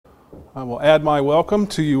I will add my welcome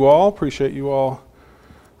to you all. Appreciate you all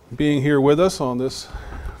being here with us on this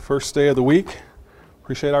first day of the week.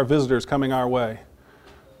 Appreciate our visitors coming our way.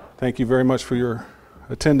 Thank you very much for your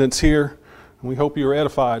attendance here. And we hope you are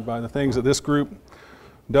edified by the things that this group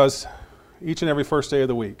does each and every first day of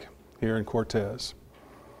the week here in Cortez.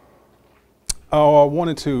 Oh, I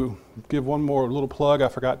wanted to give one more little plug I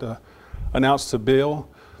forgot to announce to Bill.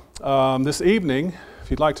 This evening,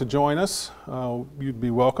 if you'd like to join us, you'd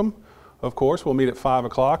be welcome. Of course, we'll meet at 5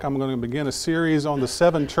 o'clock. I'm going to begin a series on the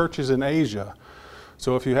 7 churches in Asia.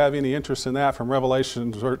 So if you have any interest in that from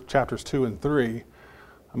Revelation chapters 2 and 3,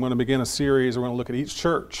 I'm going to begin a series. We're going to look at each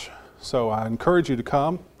church. So I encourage you to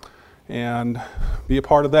come and be a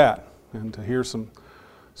part of that and to hear some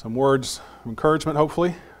words of encouragement,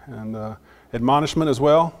 hopefully, and admonishment as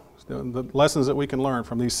well, the lessons that we can learn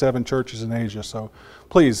from these 7 churches in Asia. So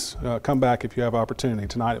please come back if you have opportunity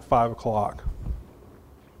tonight at 5 o'clock.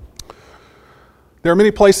 There are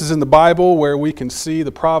many places in the Bible where we can see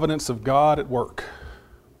the providence of God at work.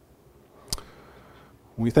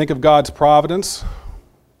 When we think of God's providence,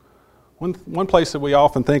 one place that we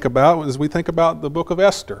often think about is we think about the book of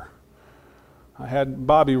Esther. I had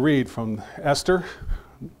Bobby read from Esther,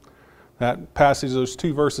 that passage, those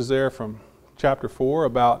 2 verses there from chapter 4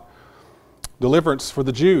 about deliverance for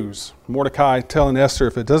the Jews. Mordecai telling Esther,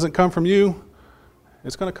 if it doesn't come from you,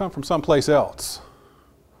 it's going to come from someplace else.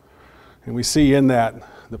 And we see in that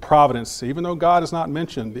the providence, even though God is not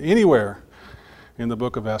mentioned anywhere in the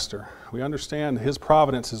book of Esther, we understand His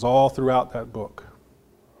providence is all throughout that book.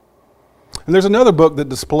 And there's another book that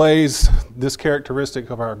displays this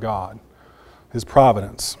characteristic of our God, His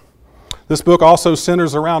providence. This book also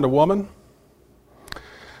centers around a woman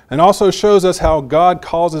and also shows us how God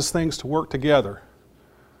causes things to work together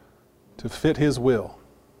to fit His will.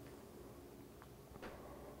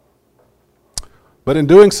 But in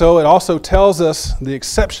doing so, it also tells us the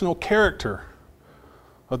exceptional character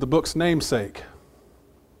of the book's namesake.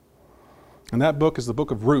 And that book is the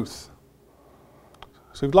book of Ruth.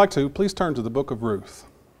 So if you'd like to, please turn to the book of Ruth.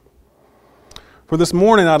 For this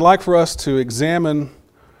morning, I'd like for us to examine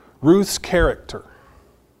Ruth's character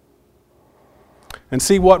and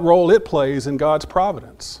see what role it plays in God's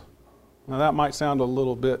providence. Now that might sound a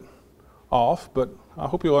little bit off, but I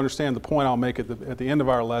hope you'll understand the point I'll make at the end of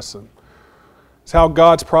our lesson. It's how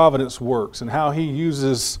God's providence works and how He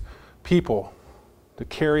uses people to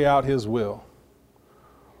carry out His will.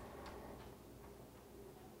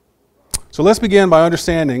 So let's begin by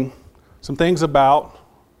understanding some things about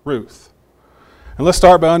Ruth. And let's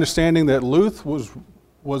start by understanding that Ruth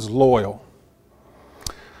was loyal.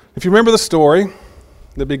 If you remember the story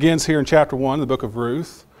that begins here in chapter 1 of the book of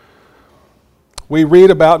Ruth, we read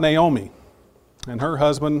about Naomi and her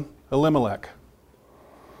husband Elimelech.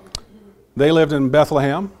 They lived in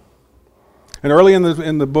Bethlehem. And early in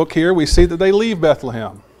the book here, we see that they leave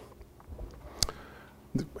Bethlehem.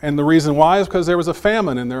 And the reason why is because there was a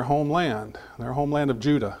famine in their homeland of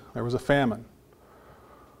Judah. There was a famine.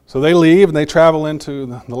 So they leave and they travel into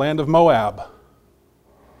the land of Moab.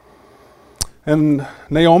 And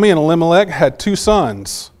Naomi and Elimelech had 2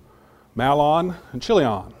 sons, Mahlon and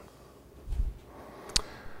Chilion.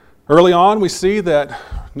 Early on, we see that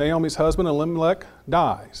Naomi's husband, Elimelech,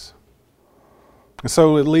 dies. And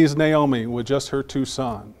so it leaves Naomi with just her 2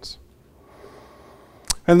 sons.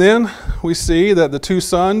 And then we see that the 2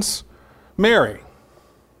 sons marry.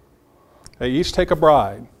 They each take a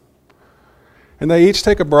bride. And they each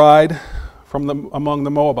take a bride from among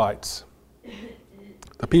the Moabites,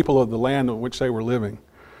 the people of the land in which they were living.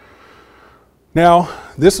 Now,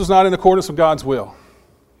 this was not in accordance with God's will.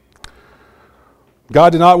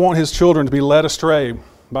 God did not want His children to be led astray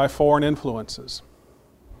by foreign influences.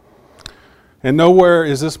 And nowhere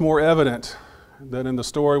is this more evident than in the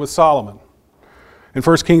story with Solomon. In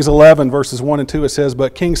 1 Kings 11, verses 1 and 2, it says,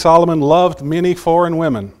 But King Solomon loved many foreign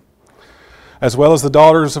women, as well as the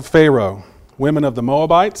daughters of Pharaoh, women of the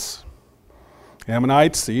Moabites,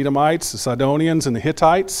 Ammonites, the Edomites, the Sidonians, and the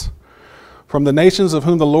Hittites, from the nations of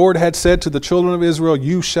whom the Lord had said to the children of Israel,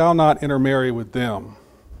 You shall not intermarry with them,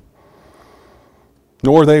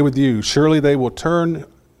 nor they with you. Surely they will turn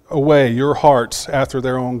away your hearts after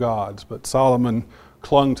their own gods. But Solomon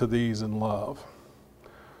clung to these in love.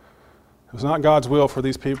 It was not God's will for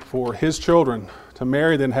these people, for His children, to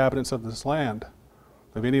marry the inhabitants of this land,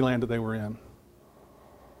 of any land that they were in,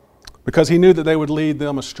 because He knew that they would lead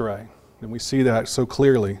them astray. And we see that so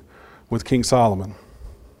clearly with King Solomon.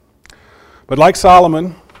 But like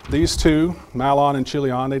Solomon, these 2, Mahlon and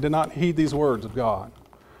Chilion, they did not heed these words of God.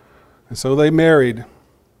 And so they married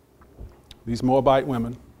these Moabite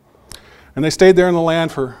women. And they stayed there in the land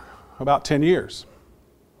for about 10 years.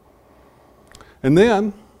 And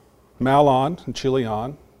then Mahlon and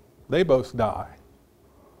Chilion, they both die.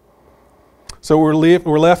 So we're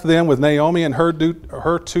left then with Naomi and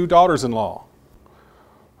her two daughters-in-law.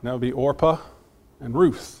 And that would be Orpah and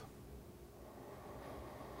Ruth.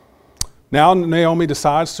 Now Naomi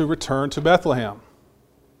decides to return to Bethlehem.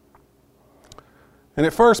 And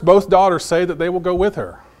at first, both daughters say that they will go with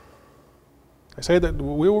her. They say that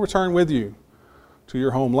we will return with you to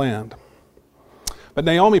your homeland. But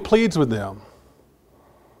Naomi pleads with them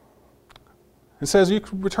and says, you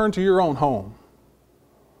can return to your own home.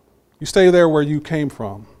 You stay there where you came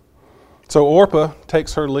from. So Orpah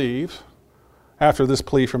takes her leave after this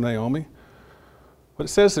plea from Naomi. But it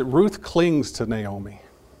says that Ruth clings to Naomi.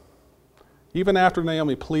 Even after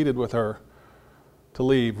Naomi pleaded with her to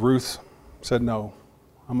leave, Ruth said, no,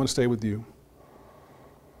 I'm going to stay with you.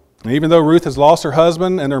 And even though Ruth has lost her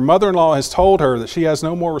husband and her mother-in-law has told her that she has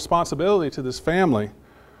no more responsibility to this family,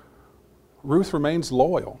 Ruth remains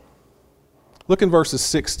loyal. Look in verses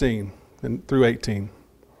 16 through 18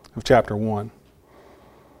 of chapter 1.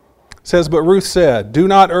 It says, but Ruth said, do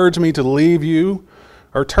not urge me to leave you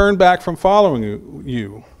or turn back from following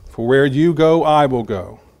you, for where you go, I will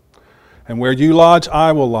go. And where you lodge,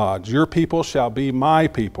 I will lodge. Your people shall be my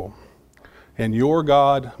people, and your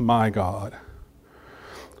God, my God.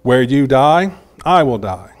 Where you die, I will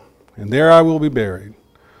die, and there I will be buried.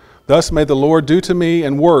 Thus may the Lord do to me,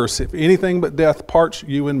 and worse, if anything but death parts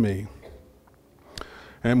you and me.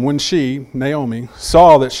 And when she, Naomi,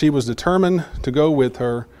 saw that she was determined to go with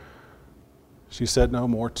her, she said no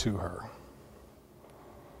more to her.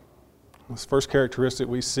 This first characteristic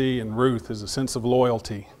we see in Ruth is a sense of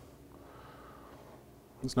loyalty.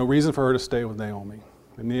 There's no reason for her to stay with Naomi.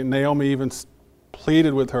 And Naomi even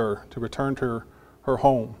pleaded with her to return to her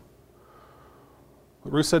home.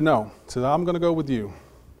 But Ruth said no. She said, I'm going to go with you.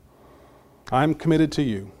 I'm committed to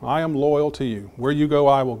you. I am loyal to you. Where you go,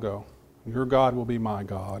 I will go. Your God will be my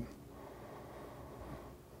God.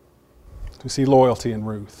 We see loyalty in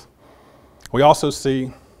Ruth. We also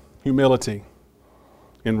see humility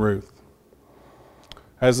in Ruth.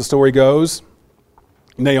 As the story goes,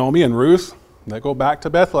 Naomi and Ruth, they go back to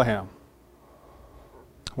Bethlehem,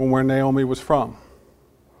 where Naomi was from.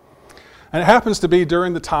 And it happens to be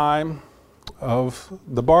during the time of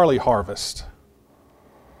the barley harvest,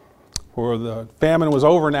 for the famine was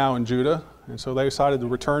over now in Judah, and so they decided to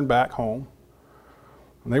return back home.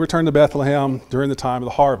 And they returned to Bethlehem during the time of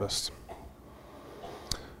the harvest.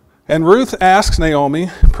 And Ruth asks Naomi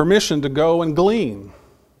permission to go and glean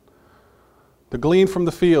from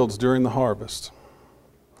the fields during the harvest.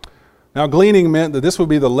 Now, gleaning meant that this would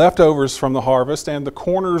be the leftovers from the harvest and the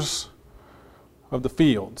corners of the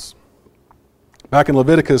fields. Back in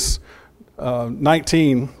Leviticus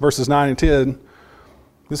 19, verses 9 and 10,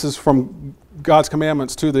 this is from God's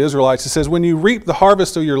commandments to the Israelites. It says, when you reap the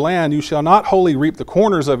harvest of your land, you shall not wholly reap the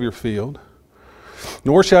corners of your field,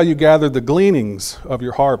 nor shall you gather the gleanings of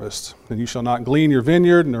your harvest. And you shall not glean your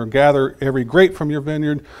vineyard, nor gather every grape from your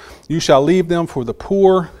vineyard. You shall leave them for the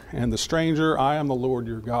poor and the stranger. I am the Lord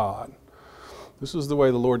your God. This is the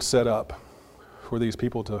way the Lord set up for these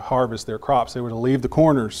people to harvest their crops. They were to leave the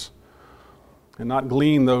corners and not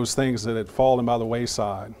glean those things that had fallen by the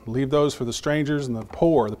wayside. Leave those for the strangers and the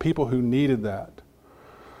poor, the people who needed that.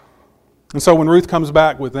 And so when Ruth comes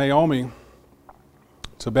back with Naomi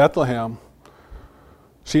to Bethlehem,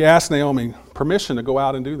 she asked Naomi permission to go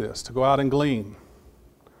out and do this, to go out and glean.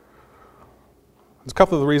 There's a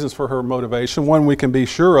couple of the reasons for her motivation. One we can be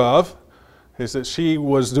sure of is that she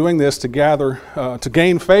was doing this to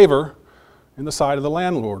gain favor in the sight of the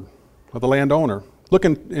landlord, of the landowner. Look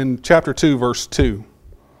in chapter 2, verse 2.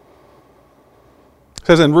 It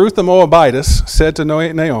says, and Ruth the Moabitess said to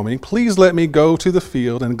Naomi, please let me go to the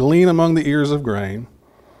field and glean among the ears of grain,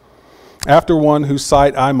 after one whose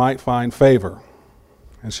sight I might find favor.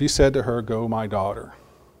 And she said to her, go, my daughter.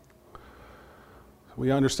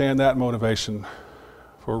 We understand that motivation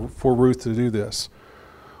for Ruth to do this.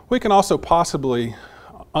 We can also possibly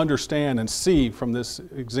understand and see from this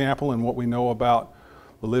example and what we know about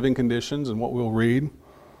the living conditions and what we'll read,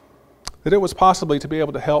 that it was possibly to be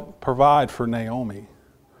able to help provide for Naomi.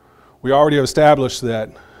 We already established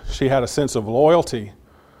that she had a sense of loyalty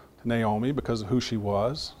to Naomi because of who she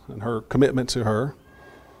was and her commitment to her.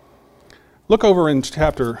 Look over in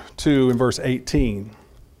chapter 2 in verse 18.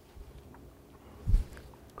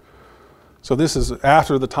 So this is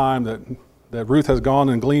after the time that Ruth has gone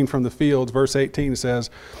and gleaned from the fields. Verse 18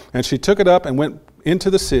 says, and she took it up and went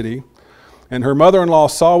into the city, and her mother-in-law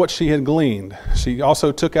saw what she had gleaned. She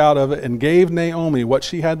also took out of it and gave Naomi what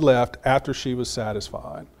she had left after she was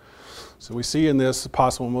satisfied. So we see in this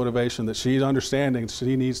possible motivation that she's understanding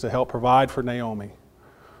she needs to help provide for Naomi,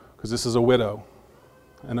 because this is a widow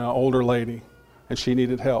and an older lady, and she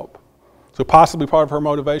needed help. So possibly part of her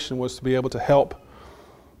motivation was to be able to help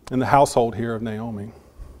in the household here of Naomi.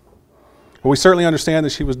 But we certainly understand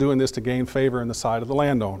that she was doing this to gain favor in the sight of the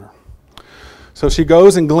landowner. So she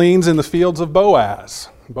goes and gleans in the fields of Boaz.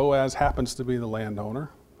 Boaz happens to be the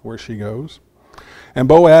landowner where she goes. And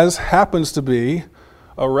Boaz happens to be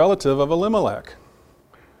a relative of Elimelech,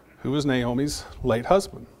 who was Naomi's late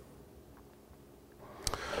husband.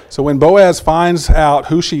 So when Boaz finds out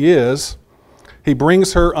who she is, he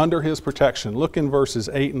brings her under his protection. Look in verses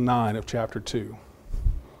 8 and 9 of chapter 2.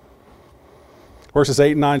 Verses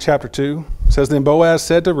 8 and 9, chapter 2 says, Then Boaz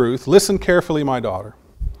said to Ruth, Listen carefully, my daughter.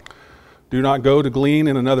 Do not go to glean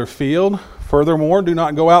in another field. Furthermore, do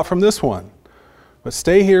not go out from this one, but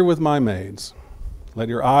stay here with my maids. Let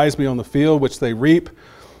your eyes be on the field which they reap,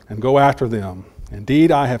 and go after them.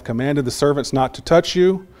 Indeed, I have commanded the servants not to touch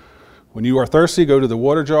you. When you are thirsty, go to the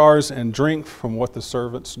water jars and drink from what the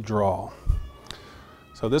servants draw.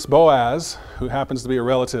 So this Boaz, who happens to be a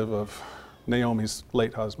relative of Naomi's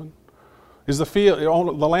late husband, is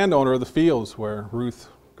the landowner of the fields where Ruth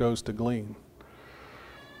goes to glean.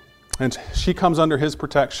 And she comes under his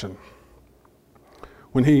protection.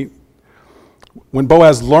 When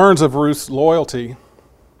Boaz learns of Ruth's loyalty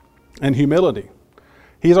and humility,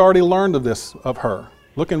 he's already learned of this of her.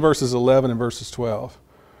 Look in verses 11 and verses 12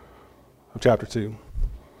 of chapter 2.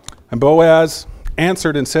 And Boaz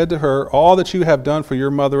answered and said to her, All that you have done for your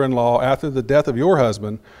mother-in-law after the death of your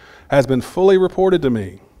husband has been fully reported to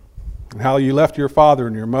me, and how you left your father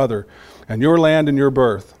and your mother and your land and your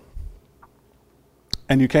birth,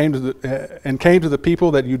 and came to the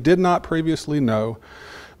people that you did not previously know.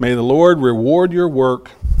 May the Lord reward your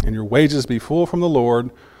work, and your wages be full from the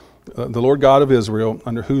Lord God of Israel,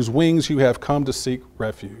 under whose wings you have come to seek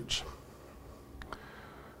refuge.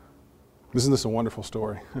 Isn't this a wonderful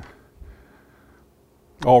story?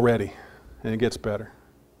 Already, and it gets better.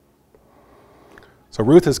 So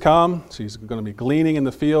Ruth has come. She's going to be gleaning in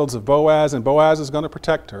the fields of Boaz, and Boaz is going to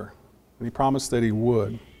protect her. And he promised that he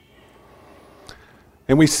would.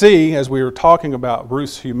 And we see, as we were talking about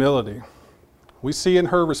Ruth's humility, we see in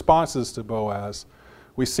her responses to Boaz,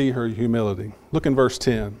 we see her humility. Look in verse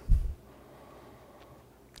 10.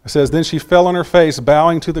 It says, Then she fell on her face,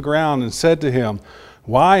 bowing to the ground, and said to him,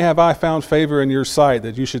 Why have I found favor in your sight,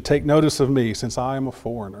 that you should take notice of me, since I am a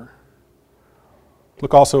foreigner?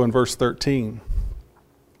 Look also in verse 13.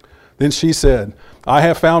 Then she said, I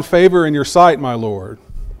have found favor in your sight, my Lord.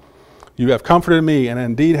 You have comforted me, and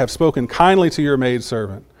indeed have spoken kindly to your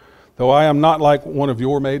maidservant, though I am not like one of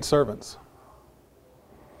your maidservants.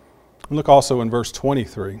 And look also in verse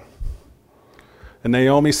 23. And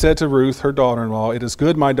Naomi said to Ruth, her daughter-in-law, It is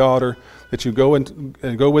good, my daughter, that you go and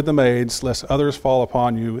go with the maids, lest others fall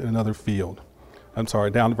upon you in another field. Down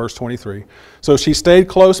to verse 23. So she stayed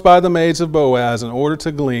close by the maids of Boaz in order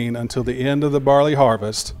to glean until the end of the barley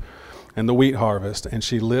harvest and the wheat harvest, and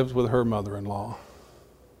she lived with her mother-in-law.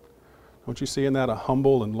 Don't you see in that a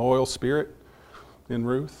humble and loyal spirit in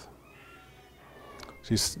Ruth?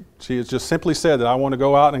 She has just simply said that I want to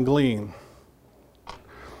go out and glean,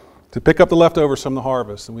 to pick up the leftovers from the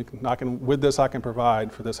harvest, and with this I can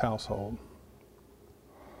provide for this household.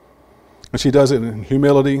 And she does it in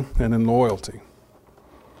humility and in loyalty.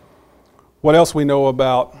 What else we know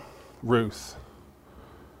about Ruth?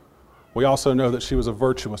 We also know that she was a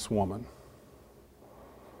virtuous woman.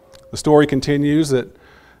 The story continues that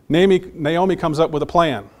Naomi comes up with a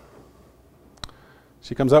plan.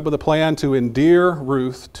 She comes up with a plan to endear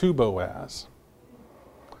Ruth to Boaz.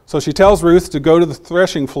 So she tells Ruth to go to the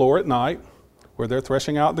threshing floor at night, where they're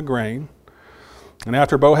threshing out the grain. And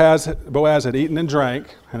after Boaz had eaten and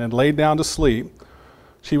drank and had laid down to sleep,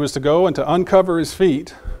 she was to go and to uncover his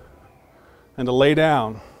feet and to lay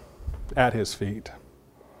down at his feet.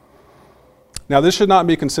 Now, this should not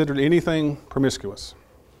be considered anything promiscuous.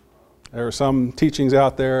 There are some teachings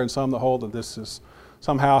out there and some that hold that this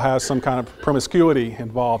somehow has some kind of promiscuity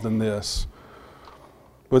involved in this.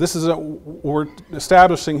 But we're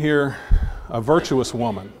establishing here a virtuous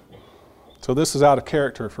woman. So this is out of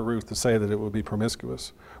character for Ruth to say that it would be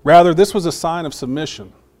promiscuous. Rather, this was a sign of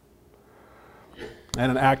submission and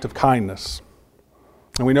an act of kindness.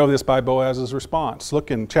 And we know this by Boaz's response. Look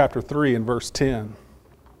in chapter 3 and verse 10.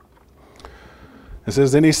 It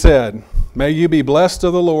says, Then he said, May you be blessed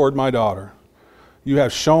of the Lord, my daughter. You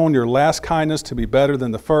have shown your last kindness to be better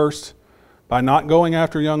than the first by not going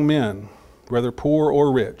after young men, whether poor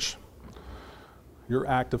or rich. Your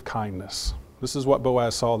act of kindness. This is what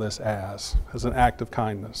Boaz saw this as an act of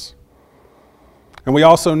kindness. And we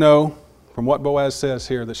also know from what Boaz says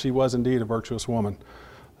here that she was indeed a virtuous woman.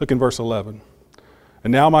 Look in verse 11.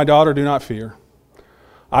 And now, my daughter, do not fear.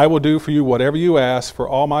 I will do for you whatever you ask, for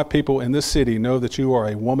all my people in this city know that you are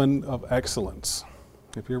a woman of excellence.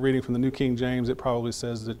 If you're reading from the New King James, it probably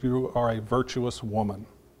says that you are a virtuous woman.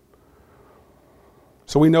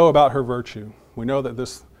 So we know about her virtue. We know that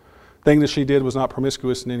this thing that she did was not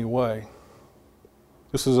promiscuous in any way.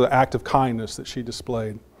 This was an act of kindness that she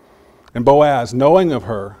displayed. And Boaz, knowing of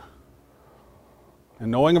her,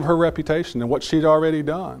 and knowing of her reputation and what she'd already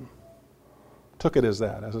done, took it as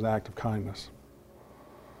that, as an act of kindness.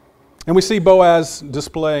 And we see Boaz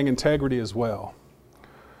displaying integrity as well.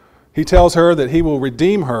 He tells her that he will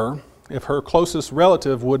redeem her if her closest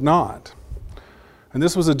relative would not. And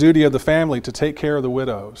this was a duty of the family to take care of the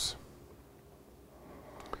widows.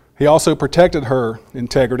 He also protected her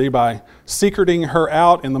integrity by secreting her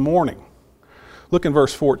out in the morning. Look in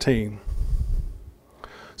verse 14.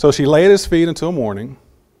 So she lay at his feet until morning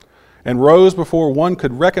and rose before one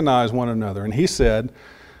could recognize one another. And he said,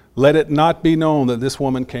 let it not be known that this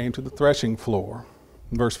woman came to the threshing floor.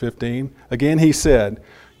 In verse 15, again he said,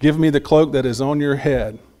 give me the cloak that is on your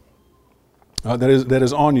head, that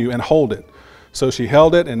is on you, and hold it. So she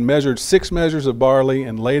held it and measured 6 measures of barley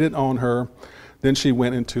and laid it on her. Then she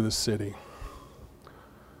went into the city.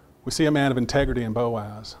 We see a man of integrity in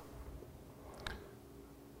Boaz.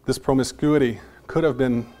 This promiscuity could have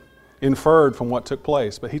been inferred from what took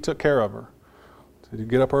place, but he took care of her. So he'd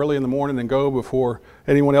get up early in the morning and go before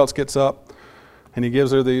anyone else gets up, and he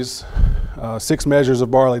gives her these 6 measures of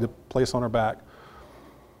barley to place on her back.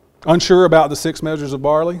 Unsure about the 6 measures of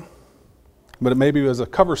barley, but it maybe was a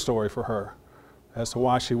cover story for her as to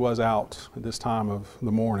why she was out at this time of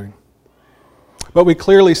the morning. But we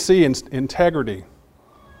clearly see integrity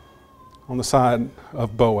on the side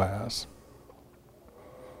of Boaz,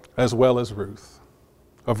 as well as Ruth,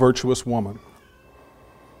 a virtuous woman.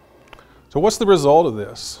 So what's the result of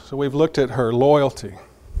this? So we've looked at her loyalty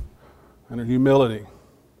and her humility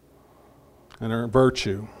and her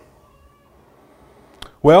virtue.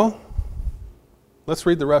 Well, let's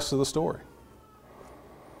read the rest of the story.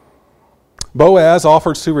 Boaz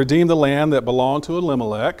offers to redeem the land that belonged to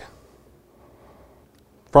Elimelech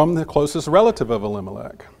from the closest relative of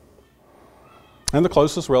Elimelech. And the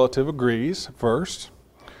closest relative agrees first.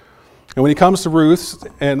 And when he comes to Ruth,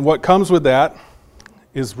 and what comes with that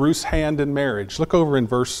is Ruth's hand in marriage. Look over in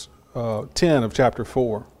verse 10 of chapter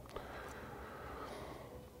 4.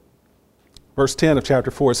 Verse 10 of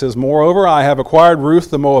chapter 4, it says, moreover, I have acquired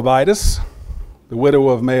Ruth the Moabitess, the widow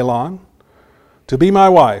of Mahlon, to be my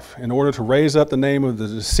wife, in order to raise up the name of the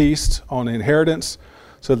deceased on inheritance,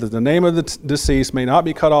 so that the name of the deceased may not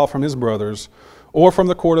be cut off from his brothers or from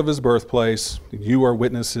the court of his birthplace. You are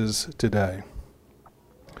witnesses today.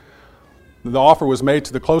 The offer was made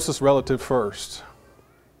to the closest relative first.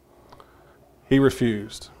 He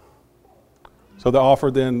refused. So the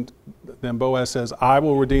offer then Boaz says, I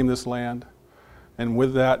will redeem this land. And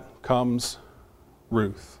with that comes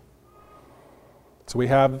Ruth. So we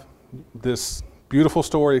have this beautiful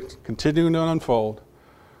story continuing to unfold,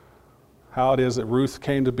 how it is that Ruth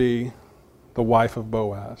came to be the wife of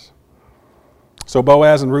Boaz. So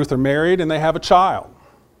Boaz and Ruth are married and they have a child.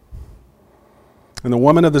 And the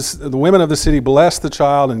women of the city bless the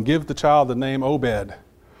child and give the child the name Obed,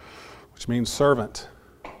 which means servant.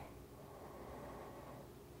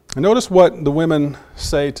 And notice what the women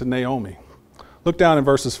say to Naomi. Look down in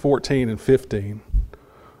verses 14 and 15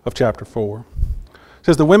 of chapter 4. It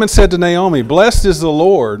says, the women said to Naomi, blessed is the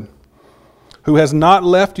Lord, who has not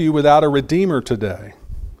left you without a redeemer today,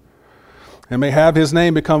 and may have his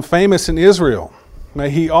name become famous in Israel. May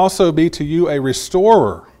he also be to you a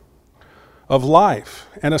restorer of life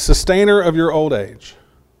and a sustainer of your old age.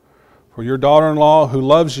 For your daughter-in-law, who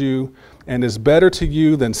loves you and is better to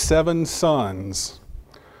you than 7 sons,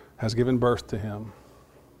 has given birth to him.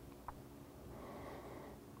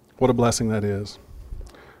 What a blessing that is.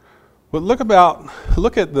 But look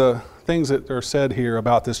at the things that are said here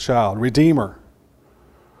about this child. Redeemer.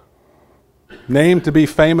 Named to be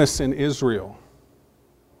famous in Israel.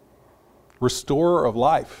 Restorer of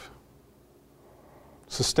life.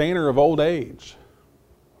 Sustainer of old age.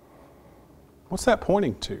 What's that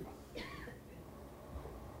pointing to?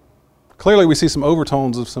 Clearly we see some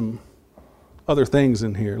overtones of some other things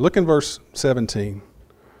in here. Look in verse 17.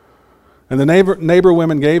 And the neighbor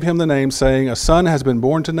women gave him the name, saying, a son has been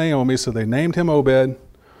born to Naomi, so they named him Obed.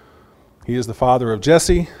 He is the father of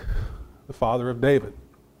Jesse, the father of David.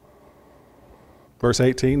 Verse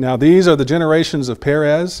 18, now these are the generations of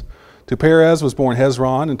Perez. To Perez was born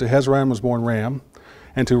Hezron, and to Hezron was born Ram,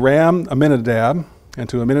 and to Ram Amminadab, and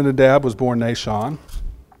to Amminadab was born Nahshon.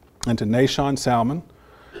 and to Nahshon Salmon.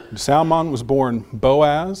 And to Salmon was born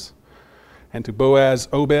Boaz, and to Boaz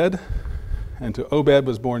Obed, and to Obed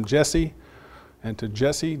was born Jesse, and to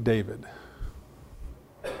Jesse David.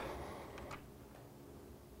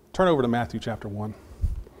 Turn over to Matthew chapter 1.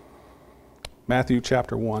 Matthew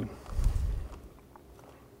chapter 1.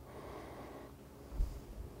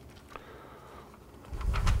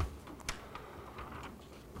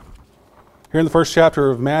 Here in the first chapter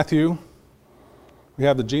of Matthew, we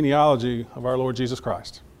have the genealogy of our Lord Jesus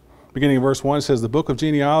Christ. Beginning in verse 1, it says, the book of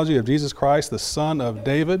genealogy of Jesus Christ, the son of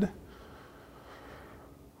David,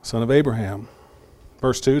 son of Abraham.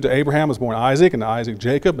 Verse 2, to Abraham was born Isaac, and to Isaac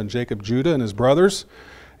Jacob, and Jacob Judah and his brothers.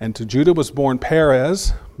 And to Judah was born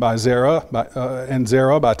Perez by Zerah, and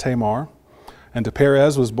Zerah by Tamar. And to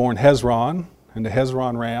Perez was born Hezron, and to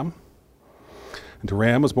Hezron Ram. And to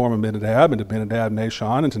Ram was born Amminadab, and to Amminadab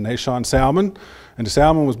Nahshon, and to Nahshon Salmon. And to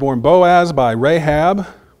Salmon was born Boaz by Rahab.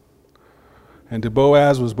 And to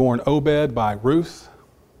Boaz was born Obed by Ruth.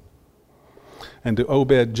 And to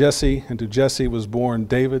Obed Jesse, and to Jesse was born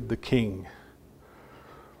David the king.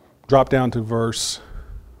 Drop down to verse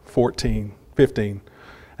 15.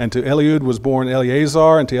 And to Eliud was born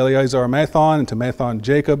Eleazar, and to Eleazar Matthan, and to Matthan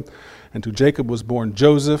Jacob, and to Jacob was born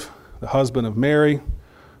Joseph, the husband of Mary,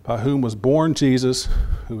 by whom was born Jesus,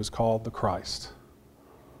 who is called the Christ.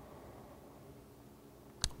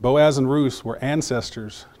 Boaz and Ruth were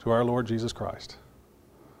ancestors to our Lord Jesus Christ.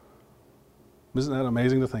 Isn't that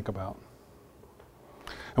amazing to think about?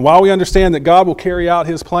 And while we understand that God will carry out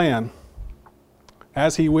his plan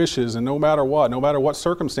as he wishes, and no matter what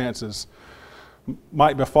circumstances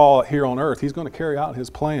might befall here on earth, he's going to carry out his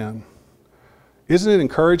plan. Isn't it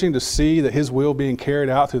encouraging to see that his will being carried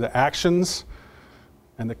out through the actions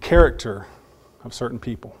and the character of certain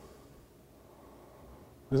people?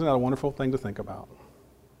 Isn't that a wonderful thing to think about?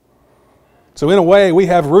 So in a way, we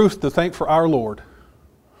have Ruth to thank for our Lord.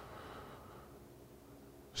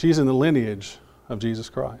 She's in the lineage of Jesus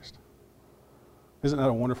Christ. Isn't that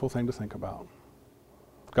a wonderful thing to think about?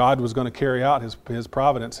 God was going to carry out his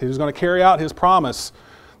providence. He was going to carry out his promise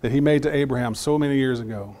that he made to Abraham so many years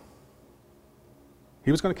ago.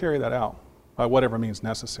 He was going to carry that out by whatever means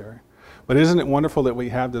necessary. But isn't it wonderful that we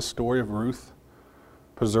have this story of Ruth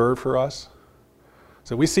preserved for us?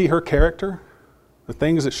 So we see her character, the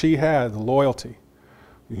things that she had, the loyalty,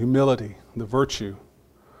 the humility, the virtue,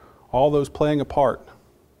 all those playing a part.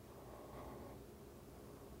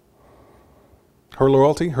 Her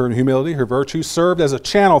loyalty, her humility, her virtue served as a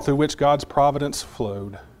channel through which God's providence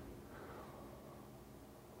flowed.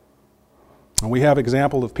 And we have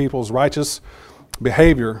example of people's righteous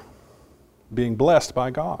behavior being blessed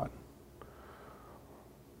by God.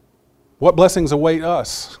 What blessings await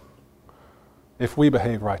us if we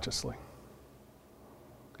behave righteously?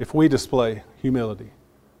 If we display humility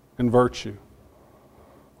and virtue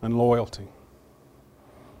and loyalty?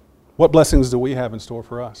 What blessings do we have in store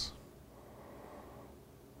for us?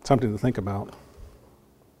 Something to think about.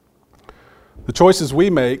 The choices we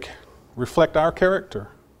make reflect our character.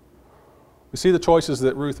 We see the choices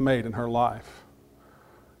that Ruth made in her life.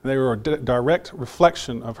 They were a direct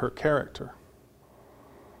reflection of her character.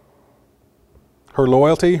 Her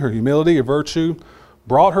loyalty, her humility, her virtue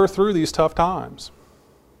brought her through these tough times.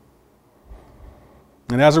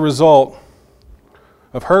 And as a result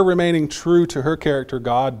of her remaining true to her character,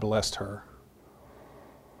 God blessed her.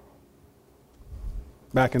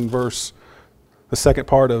 Back in the second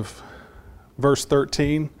part of verse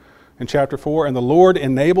 13 in chapter 4, and the Lord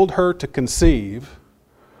enabled her to conceive,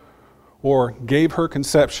 or gave her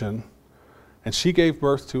conception, and she gave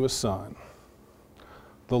birth to a son.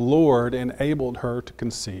 The Lord enabled her to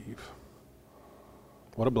conceive.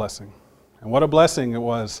 What a blessing. And what a blessing it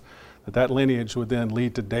was that lineage would then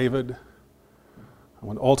lead to David and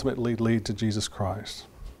would ultimately lead to Jesus Christ.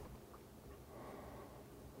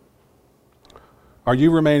 Are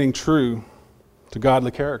you remaining true to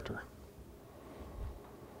godly character?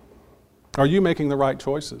 Are you making the right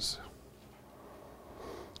choices?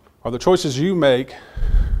 Are the choices you make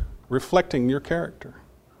reflecting your character?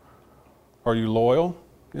 Are you loyal?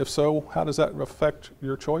 If so, how does that affect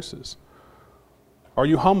your choices? Are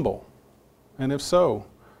you humble? And if so,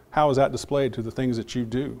 how is that displayed through the things that you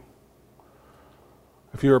do?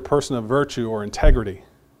 If you're a person of virtue or integrity,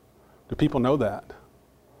 do people know that?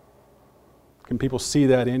 Can people see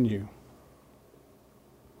that in you?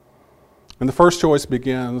 And the first choice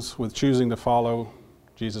begins with choosing to follow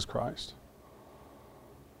Jesus Christ.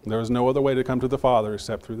 There is no other way to come to the Father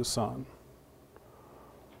except through the Son.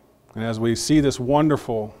 And as we see this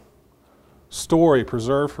wonderful story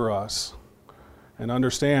preserved for us and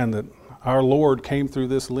understand that our Lord came through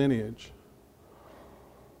this lineage,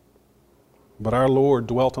 But our Lord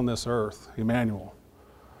dwelt on this earth, Emmanuel,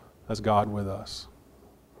 as God with us.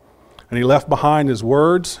 And he left behind his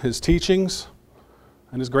words, his teachings,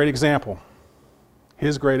 and his great example.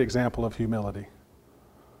 His great example of humility.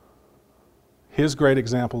 His great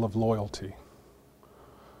example of loyalty.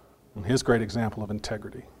 And his great example of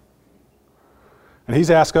integrity. And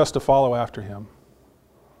he's asked us to follow after him,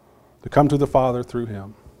 to come to the Father through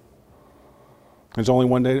him. There's only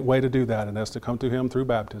one way to do that, and that's to come to him through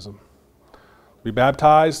baptism. Be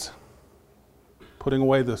baptized, putting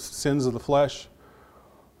away the sins of the flesh,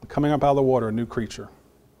 and coming up out of the water a new creature,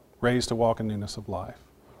 raised to walk in newness of life.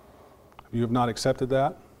 If you have not accepted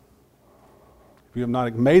that, if you have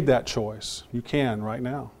not made that choice, you can right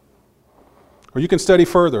now. Or you can study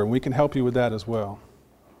further, and we can help you with that as well.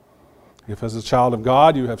 If as a child of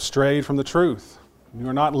God you have strayed from the truth, you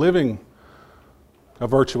are not living a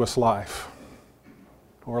virtuous life,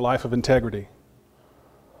 or a life of integrity,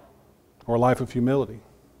 or a life of humility.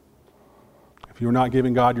 If you're not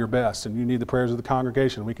giving God your best and you need the prayers of the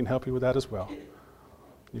congregation, we can help you with that as well.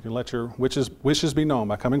 You can let your wishes be known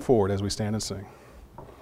by coming forward as we stand and sing.